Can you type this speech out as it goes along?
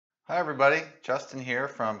Hi everybody, Justin here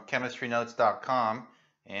from chemistrynotes.com,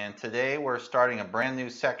 and today we're starting a brand new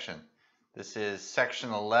section. This is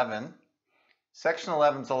section 11. Section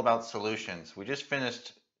 11 is all about solutions. We just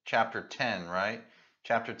finished chapter 10, right?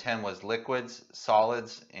 Chapter 10 was liquids,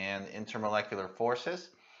 solids, and intermolecular forces.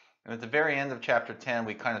 And at the very end of chapter 10,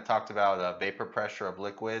 we kind of talked about vapor pressure of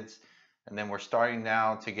liquids, and then we're starting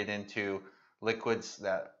now to get into liquids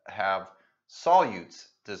that have solutes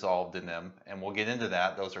dissolved in them, and we'll get into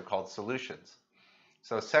that. Those are called solutions.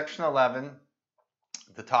 So section 11,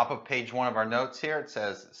 at the top of page 1 of our notes here, it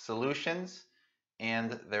says solutions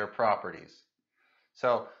and their properties.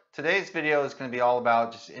 So today's video is going to be all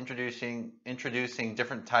about just introducing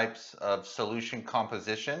different types of solution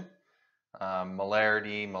composition,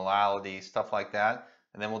 molarity, molality, stuff like that,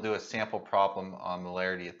 and then we'll do a sample problem on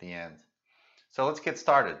molarity at the end. So let's get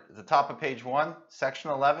started. At the top of page 1, section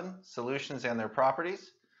 11, solutions and their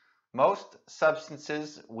properties. Most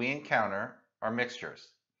substances we encounter are mixtures.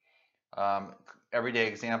 Everyday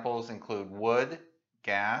examples include wood,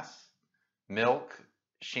 gas, milk,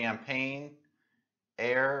 champagne,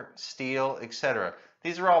 air, steel, etc.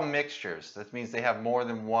 These are all mixtures. That means they have more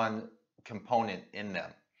than one component in them.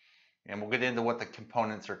 And we'll get into what the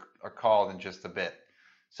components are called in just a bit.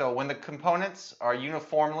 So when the components are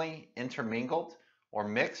uniformly intermingled or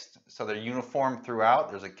mixed, so they're uniform throughout,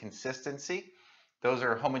 there's a consistency, those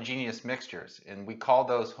are homogeneous mixtures, and we call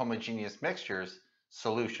those homogeneous mixtures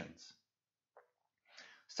solutions.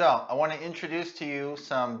 So I want to introduce to you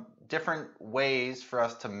some different ways for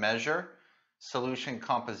us to measure solution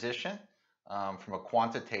composition from a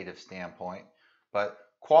quantitative standpoint, but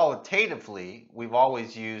qualitatively, we've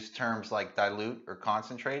always used terms like dilute or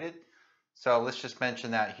concentrated. So let's just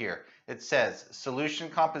mention that here. It says solution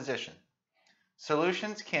composition.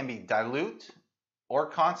 Solutions can be dilute or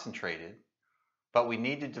concentrated, but we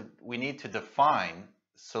need to define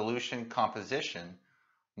solution composition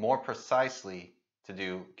more precisely to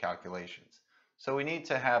do calculations. So we need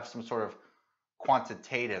to have some sort of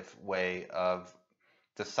quantitative way of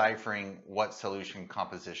deciphering what solution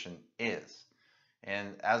composition is.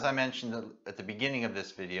 And as I mentioned at the beginning of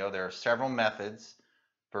this video, there are several methods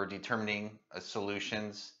for determining a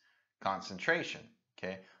solution's concentration.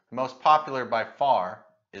 Okay, the most popular by far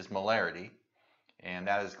is molarity, and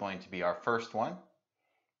that is going to be our first one.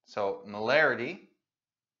 So molarity,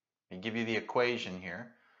 let me give you the equation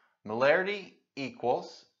here. Molarity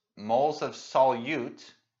equals moles of solute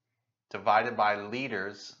divided by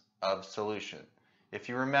liters of solution. If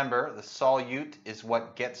you remember, the solute is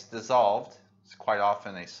what gets dissolved. It's quite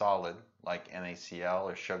often a solid like NaCl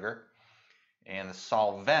or sugar. And the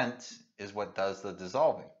solvent is what does the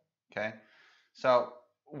dissolving. Okay, so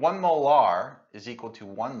 1 molar is equal to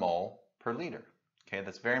 1 mole per liter. Okay,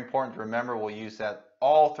 that's very important to remember. We'll use that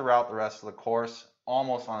all throughout the rest of the course,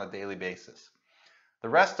 almost on a daily basis. The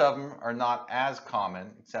rest of them are not as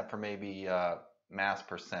common, except for maybe mass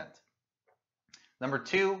percent. Number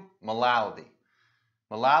 2, molality.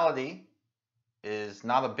 Molality is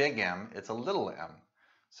not a big M, it's a little m.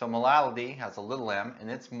 So molality has a little m, and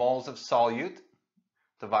it's moles of solute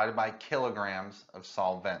divided by kilograms of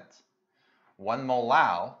solvent. 1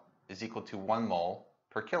 molal is equal to 1 mole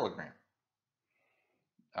per kilogram.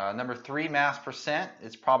 Number 3, mass percent,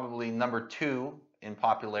 is probably number 2 in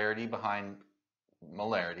popularity behind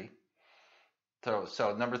molarity.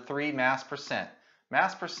 So number 3, mass percent.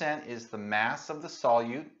 Mass percent is the mass of the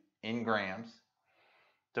solute in grams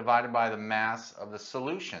divided by the mass of the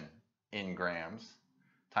solution in grams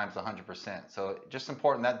times 100%. So just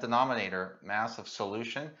important, that denominator, mass of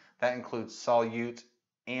solution, that includes solute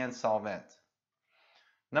and solvent.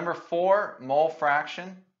 Number 4, mole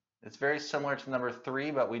fraction. It's very similar to number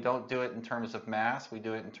 3, but we don't do it in terms of mass, we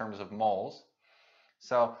do it in terms of moles.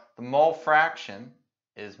 So the mole fraction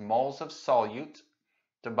is moles of solute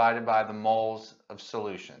divided by the moles of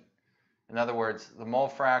solution. In other words, the mole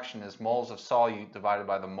fraction is moles of solute divided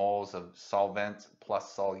by the moles of solvent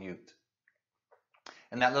plus solute.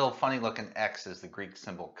 And that little funny looking X is the Greek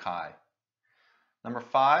symbol chi. Number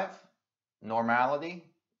 5, normality.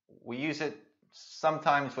 We use it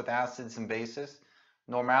sometimes with acids and bases.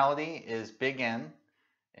 Normality is big N,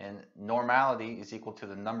 and normality is equal to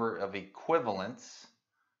the number of equivalents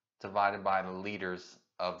divided by the liters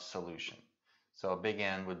of solution. So a big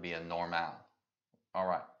N would be a normal. All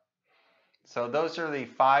right. So those are the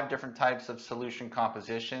 5 different types of solution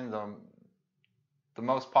composition. The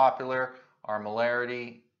most popular are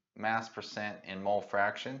molarity, mass percent, and mole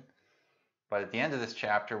fraction. But at the end of this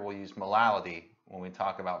chapter, we'll use molality when we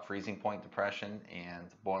talk about freezing point depression and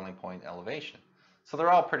boiling point elevation. So they're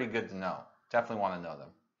all pretty good to know. Definitely want to know them.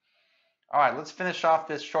 All right, let's finish off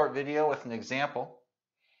this short video with an example.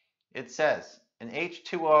 It says an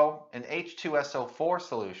H2SO4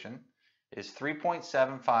 solution is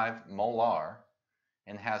 3.75 molar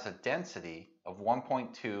and has a density of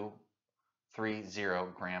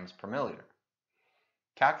 1.230 grams per milliliter.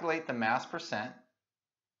 Calculate the mass percent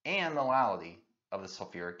and molality of the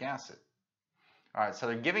sulfuric acid. All right, so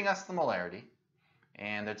they're giving us the molarity,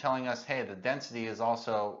 and they're telling us, hey, the density is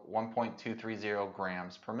also 1.230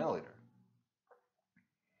 grams per milliliter.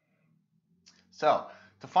 So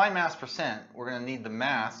to find mass percent, we're going to need the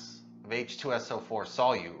mass of H2SO4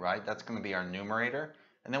 solute, right? That's going to be our numerator.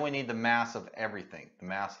 And then we need the mass of everything, the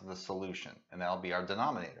mass of the solution, and that'll be our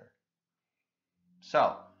denominator.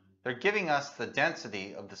 So they're giving us the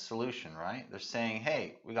density of the solution, right? They're saying,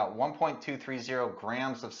 hey, we got 1.230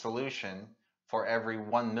 grams of solution for every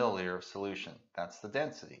 1 milliliter of solution. That's the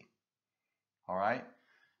density. All right?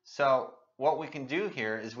 So what we can do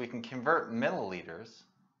here is we can convert milliliters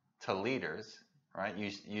to liters, right,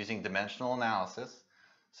 using dimensional analysis.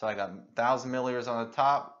 So I got 1,000 milliliters on the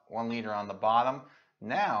top, 1 liter on the bottom.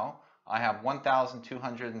 Now I have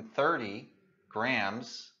 1,230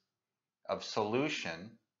 grams of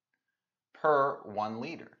solution per 1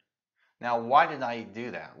 liter. Now, why did I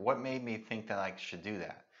do that? What made me think that I should do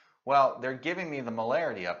that? Well, they're giving me the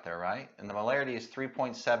molarity up there, right? And the molarity is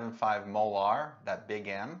 3.75 molar, that big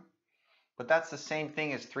M. But that's the same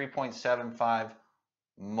thing as 3.75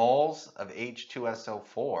 moles of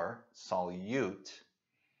H2SO4 solute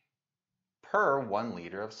per 1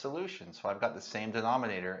 liter of solution. So I've got the same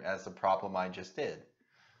denominator as the problem I just did.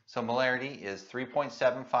 So molarity is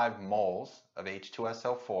 3.75 moles of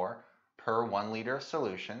H2SO4 per 1 liter of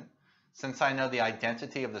solution. Since I know the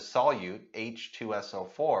identity of the solute,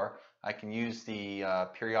 H2SO4, I can use the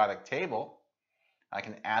periodic table. I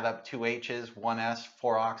can add up 2 H's, 1 S,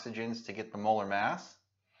 4 oxygens to get the molar mass.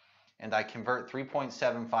 And I convert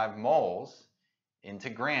 3.75 moles into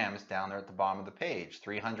grams down there at the bottom of the page.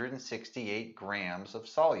 368 grams of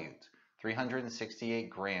solute, 368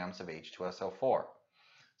 grams of H2SO4.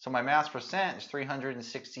 So my mass percent is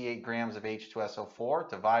 368 grams of H2SO4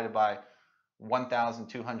 divided by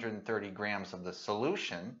 1,230 grams of the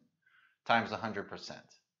solution times 100%.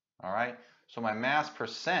 All right, so my mass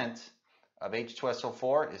percent of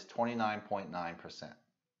H2SO4 is 29.9%.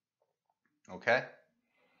 Okay?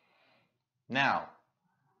 Now,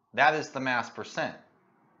 that is the mass percent.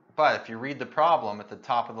 But if you read the problem at the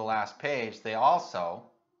top of the last page, they also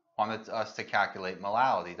wanted us to calculate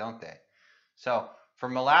molality, don't they? So for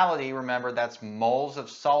molality, remember that's moles of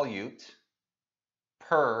solute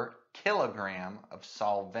per kilogram of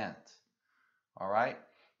solvent. All right?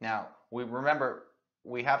 Now, remember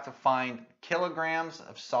we have to find kilograms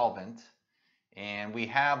of solvent, and we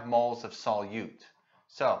have moles of solute.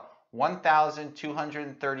 So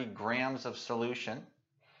 1,230 grams of solution.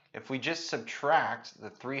 If we just subtract the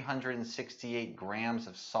 368 grams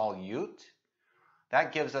of solute,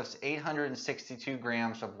 that gives us 862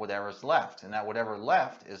 grams of whatever's left. And that whatever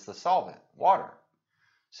left is the solvent, water.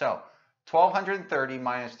 So 1,230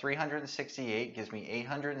 minus 368 gives me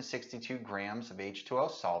 862 grams of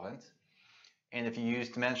H2O solvent. And if you use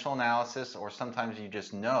dimensional analysis, or sometimes you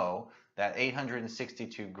just know that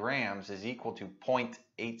 862 grams is equal to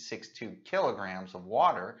 0.862 kilograms of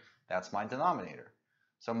water, that's my denominator.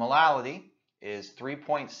 So molality is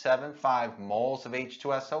 3.75 moles of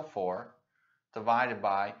H2SO4 divided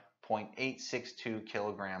by 0.862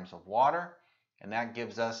 kilograms of water, and that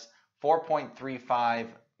gives us 4.35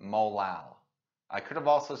 molal. I could have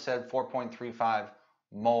also said 4.35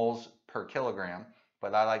 moles per kilogram,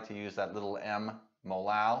 but I like to use that little m,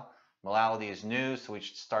 molal. Molality is new, so we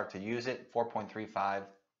should start to use it, 4.35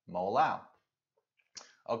 molal.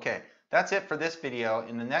 Okay, that's it for this video.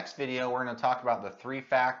 In the next video, we're going to talk about the 3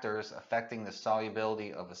 factors affecting the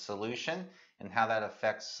solubility of a solution and how that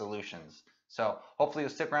affects solutions. So hopefully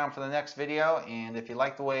you'll stick around for the next video, and if you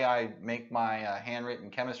like the way I make my handwritten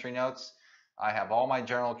chemistry notes, I have all my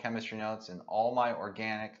general chemistry notes and all my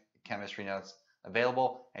organic chemistry notes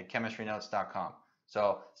available at chemistrynotes.com.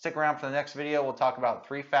 So stick around for the next video. We'll talk about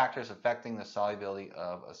 3 factors affecting the solubility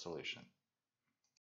of a solution.